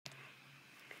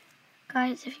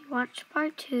Guys, if you watched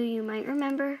part 2, you might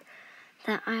remember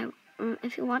that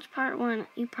if you watched part 1,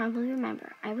 you probably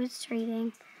remember I was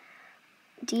trading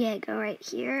Diego right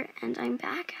here, and I'm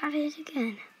back at it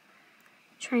again,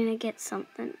 trying to get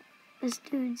something. This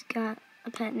dude's got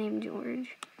a pet named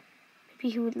George. Maybe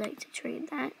he would like to trade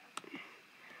that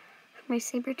for my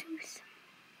sabertooth.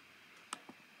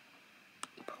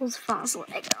 Pulls fossil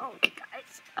egg. Okay,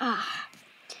 guys.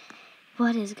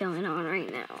 What is going on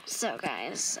right now? So,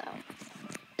 guys,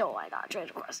 oh, I got a trade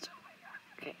request. Oh my god.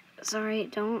 Okay, sorry,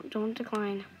 don't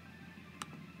decline.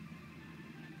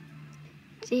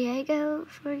 Diego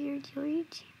for your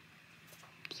George.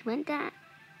 You want that?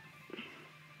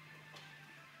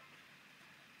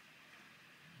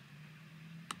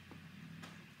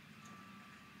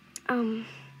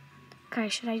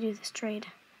 Guys, should I do this trade?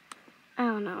 I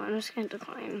don't know, I'm just gonna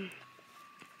decline.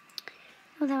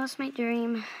 Oh, that was my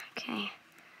dream. Okay.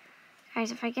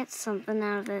 Guys, if I get something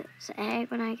out of this egg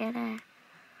when I get it,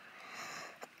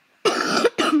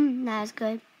 that is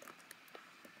good.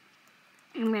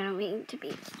 I'm gonna need to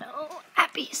be so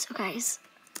happy. So, guys,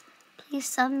 please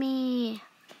sub me.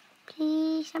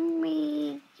 Please sub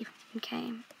me. Okay.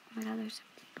 Oh my god, there's some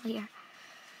people here.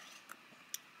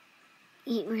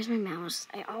 Eat. Where's my mouse?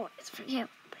 I always forget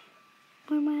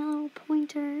where my little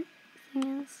pointer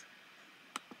thing is.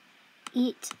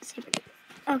 Eat. Sabertooth.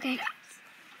 Okay, guys.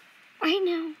 Right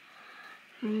now,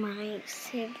 my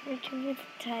sabertooth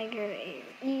tiger is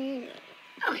eating.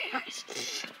 Okay,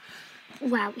 guys.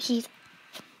 Wow, he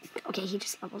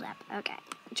just leveled up. Okay,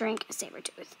 drink a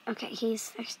sabertooth. Okay, he's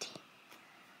thirsty.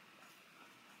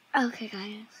 Okay,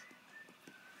 guys.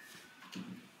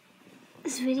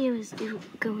 This video is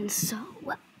going so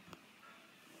well.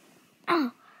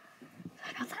 Oh,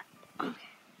 sorry about that. Okay.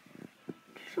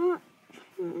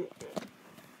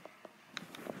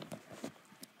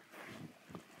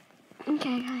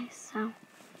 Okay, guys, so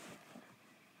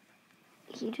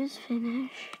he just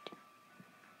finished.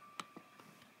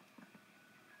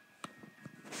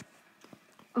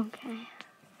 Okay.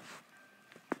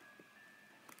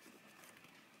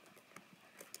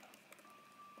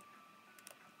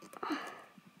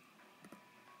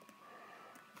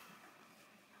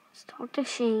 Let's talk to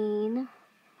Shane.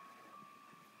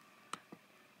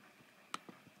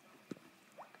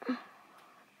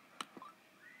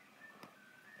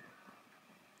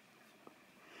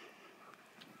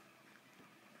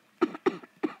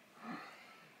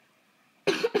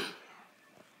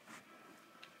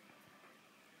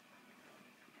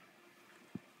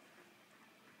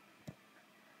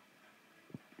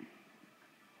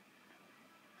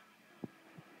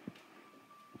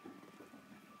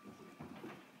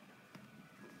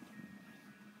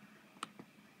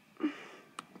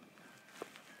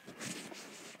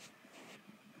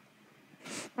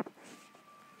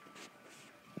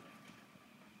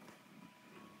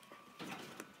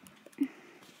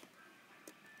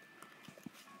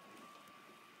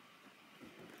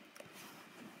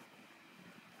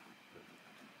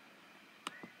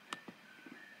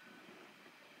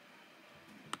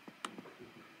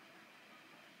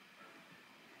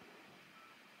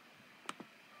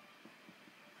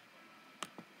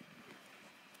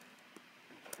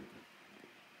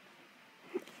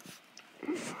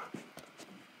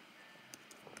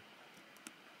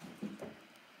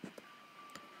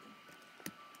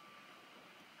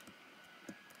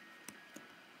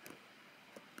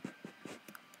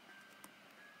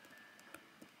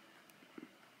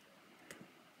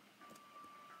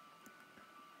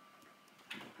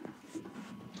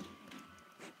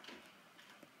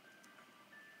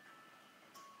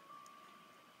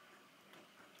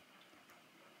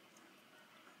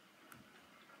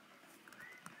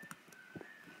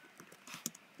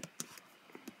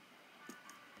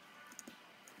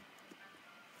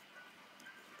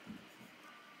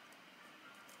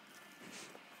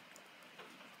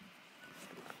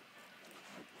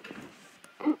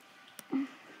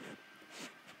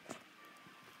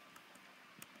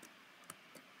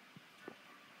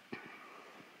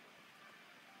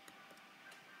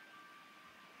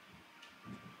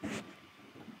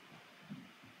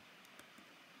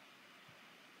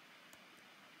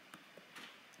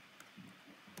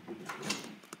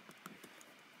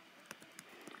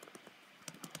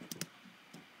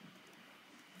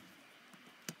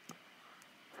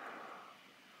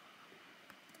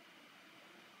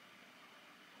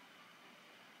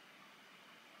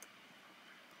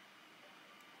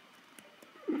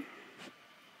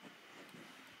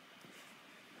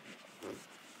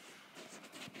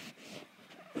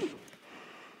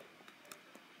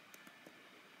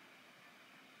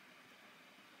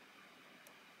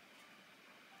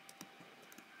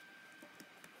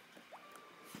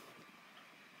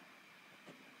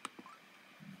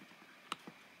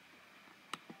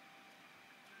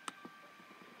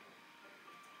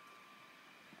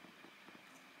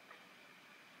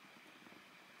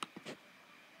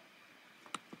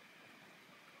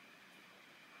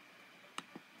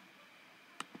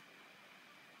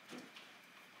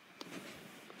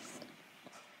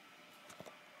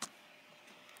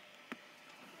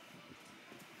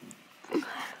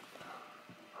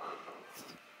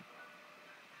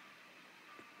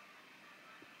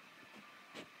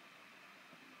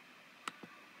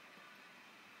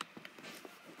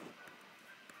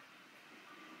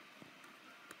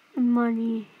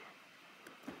 money.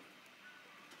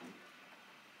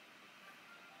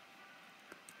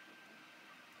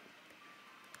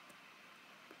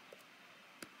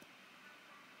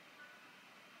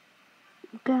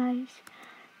 Guys,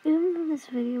 even though this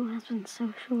video has been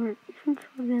so short, even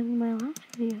shorter than my last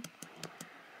video,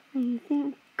 I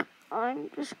think I'm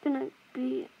just gonna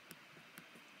be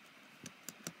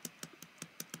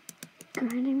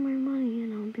grinding my money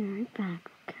and I'll be right back,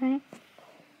 okay?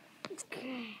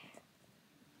 Okay.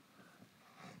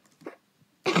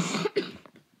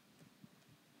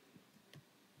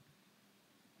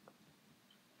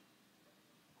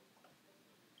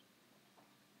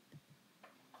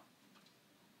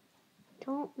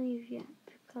 Don't leave yet,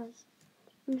 because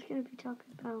I'm just going to be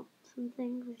talking about some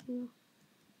things with you.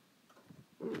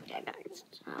 Okay, guys,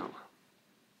 so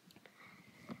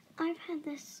I've had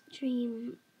this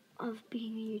dream of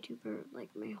being a YouTuber, like,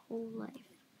 my whole life.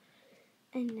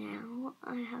 And now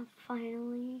I have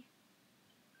finally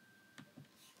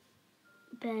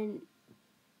been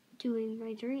doing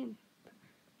my dream.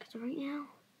 Because right now,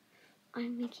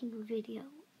 I'm making a video.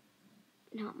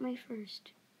 Not my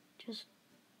first, just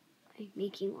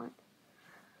making one.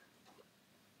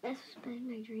 This has been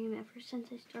my dream ever since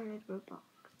I started Roblox,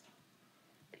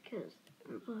 because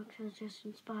Roblox has just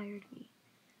inspired me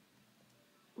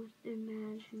with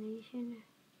imagination,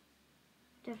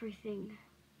 with everything,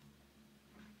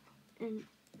 and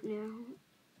now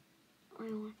I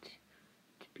want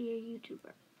to be a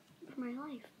YouTuber for my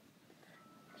life,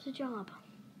 as a job.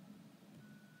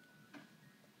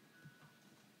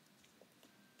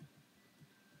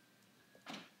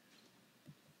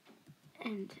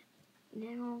 And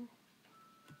now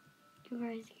you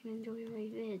guys can enjoy my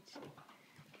vids,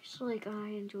 just like I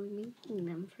enjoy making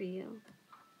them for you.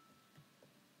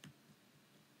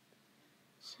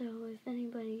 So if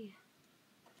anybody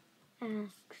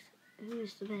asks who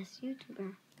is the best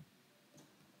YouTuber,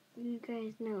 you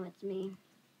guys know it's me.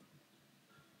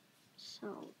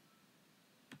 So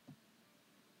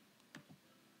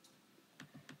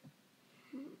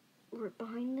we're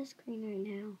behind the screen right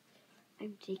now.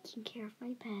 I'm taking care of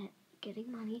my pet,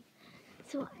 getting money,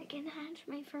 so I can hatch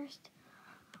my first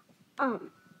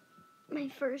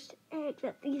egg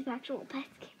that these actual pets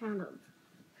came out of.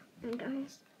 And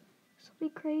guys, this will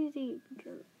be crazy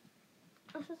because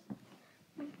this is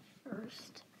my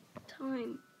first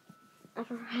time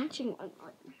ever hatching one.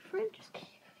 Like, my friend just gave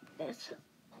me this.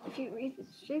 If you read the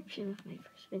description of my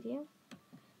first video,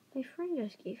 my friend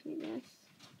just gave me this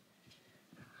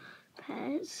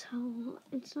pet, so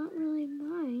it's not really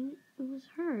mine, it was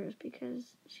hers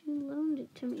because she loaned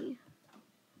it to me.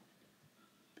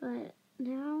 But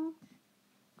now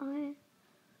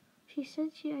she said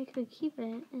I could keep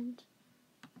it, and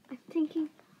I'm thinking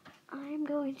I'm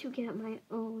going to get my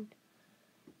own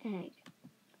egg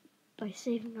by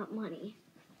saving up money.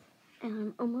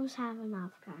 And I almost have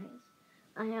enough, guys.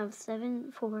 I have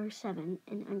 747,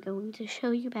 and I'm going to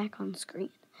show you back on screen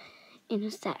in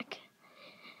a sec.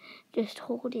 Just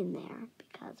hold in there,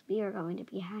 because we are going to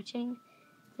be hatching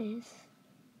this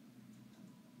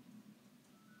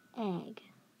egg.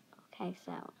 Okay,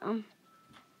 so,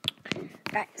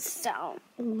 guys, so,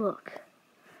 look.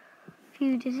 If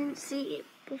you didn't see it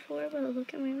before, but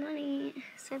look at my money,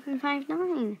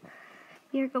 759.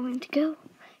 We are going to go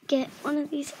get one of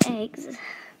these eggs.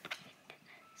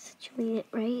 Situate it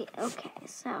right. Okay,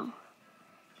 so,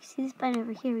 you see this button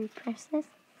over here, we press this,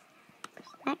 press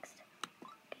next.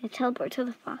 Okay, teleport to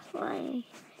the fossil egg.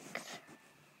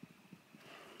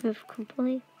 Move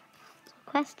complete.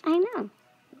 Quest, I know.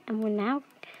 And we're now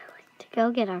going to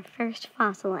go get our first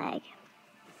fossil egg.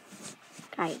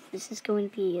 Guys, this is going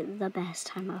to be the best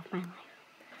time of my life.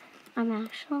 I'm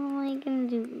actually going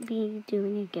to be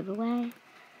doing a giveaway.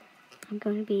 I'm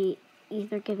going to be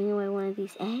either giving away one of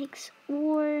these eggs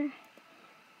or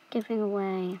giving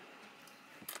away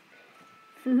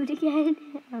food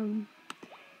again.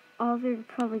 All of you are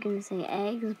probably going to say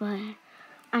eggs, but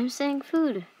I'm saying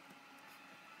food.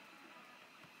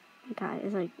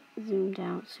 Guys, like, zoomed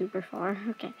out super far.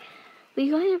 Okay. But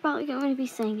you guys are probably going to be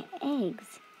saying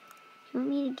eggs. You want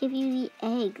me to give you the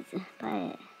eggs,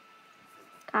 but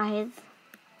guys,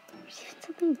 there's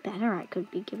something better I could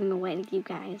be giving away to you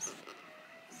guys.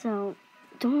 So,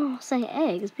 don't all say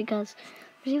eggs, because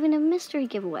there's even a mystery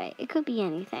giveaway. It could be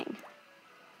anything.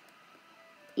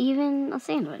 Even a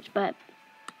sandwich, but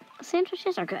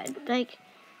sandwiches are good. Like,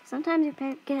 sometimes your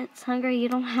pet gets hungry, you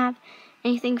don't have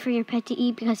anything for your pet to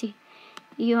eat because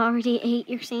you already ate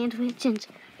your sandwich and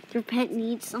your pet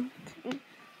needs something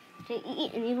to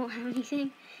eat and you don't have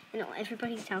anything. You know,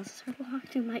 everybody's houses are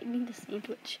locked, you might need a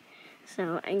sandwich.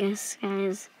 So, I guess,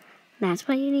 guys, That's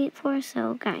what you need it for.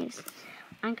 So, guys,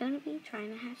 I'm going to be trying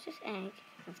to hatch this egg.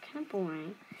 It's kind of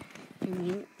boring. And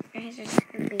you guys are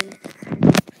just going to be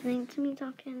listening to me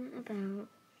talking about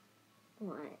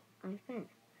what I've been.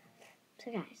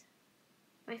 So, guys,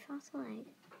 my fossil egg.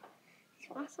 These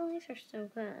fossil eggs are so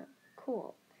good.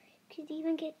 Cool. You could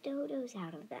even get dodos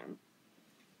out of them.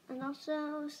 And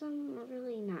also some not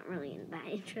really that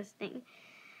interesting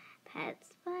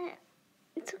pets. But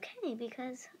it's okay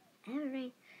because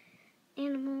every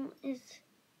animal is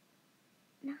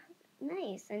not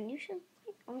nice, and you should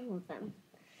like all of them.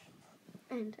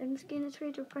 And I'm just gonna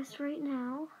trade request right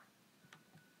now.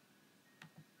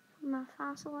 My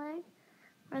fossil egg.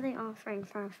 What are they offering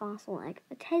for a fossil egg?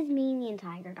 A Tasmanian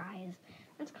tiger, guys.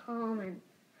 That's common.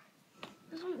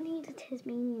 I don't need a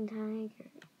Tasmanian tiger.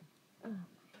 Oh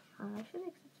my god, I should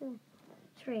accept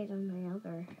a trade on my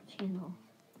other channel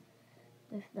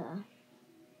with the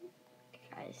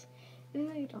guys. Even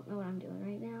though you don't know what I'm doing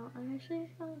right now, I'm actually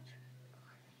going to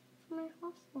for my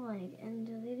fossil egg, and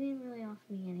they didn't really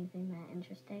offer me anything that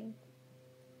interesting.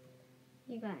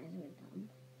 You guys would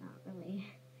not really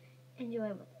enjoy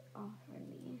what they offered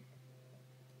me.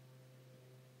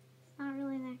 It's not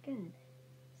really that good.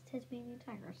 It's Tasmanian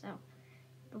tiger. So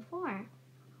before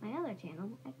my other channel,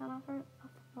 I got offered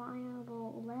a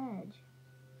flyable ledge.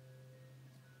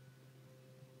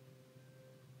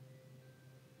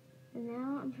 And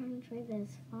now I'm trying to trade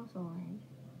this fossil egg.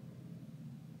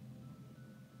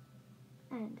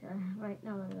 And right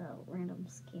now there's a random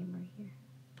scammer here.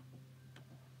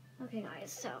 Okay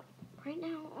guys, so right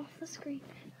now off the screen,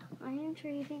 I am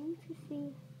trading to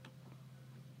see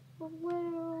what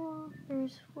little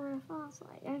offers for a fossil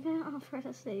egg. I've been offered a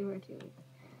sabertooth.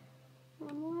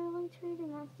 I'm literally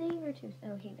trading that sabertooth.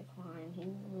 Oh, he declined. He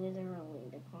literally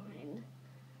declined.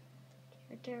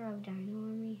 Character of Dino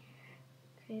Army.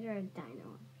 Creator of Dino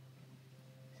Army.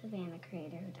 Savannah,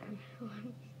 creator of Dino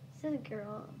Army. This is a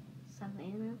girl,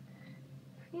 Savannah,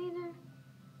 creator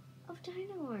of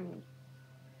Dino Army.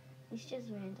 It's just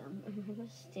random. I'm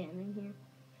just standing here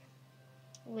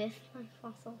with my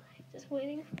fossil egg, just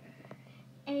waiting for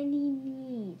any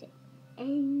need,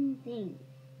 anything,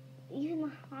 even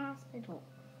the hospital.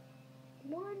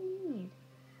 One need.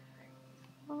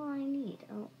 All I need.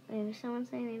 Oh, if someone's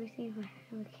saying everything if I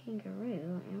have a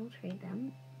kangaroo, I'll trade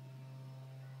them.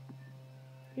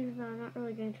 Even though I'm not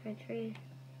really going to try to trade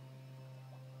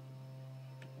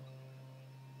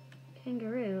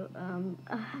kangaroo,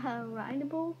 a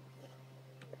rideable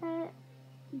pet.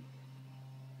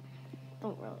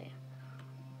 Don't really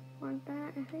want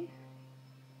that, I think.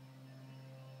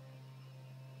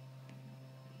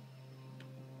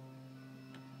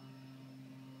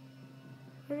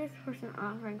 What is this person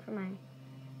offering for my,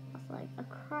 it's like a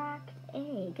cracked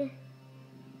egg.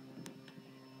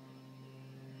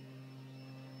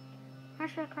 How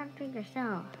should a cracked egg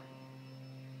yourself?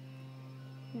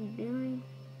 What are you doing?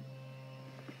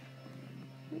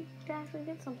 You could actually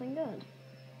get something good.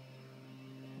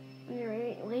 And you're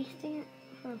wasting it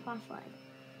for a fossil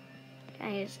egg.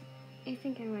 Guys, I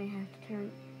think I might have to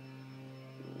turn.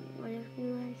 What if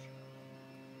you guys?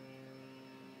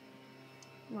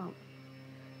 Well,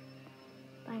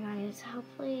 bye guys.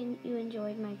 Hopefully you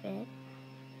enjoyed my vid.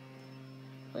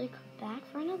 Hopefully come back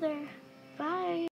for another. Bye.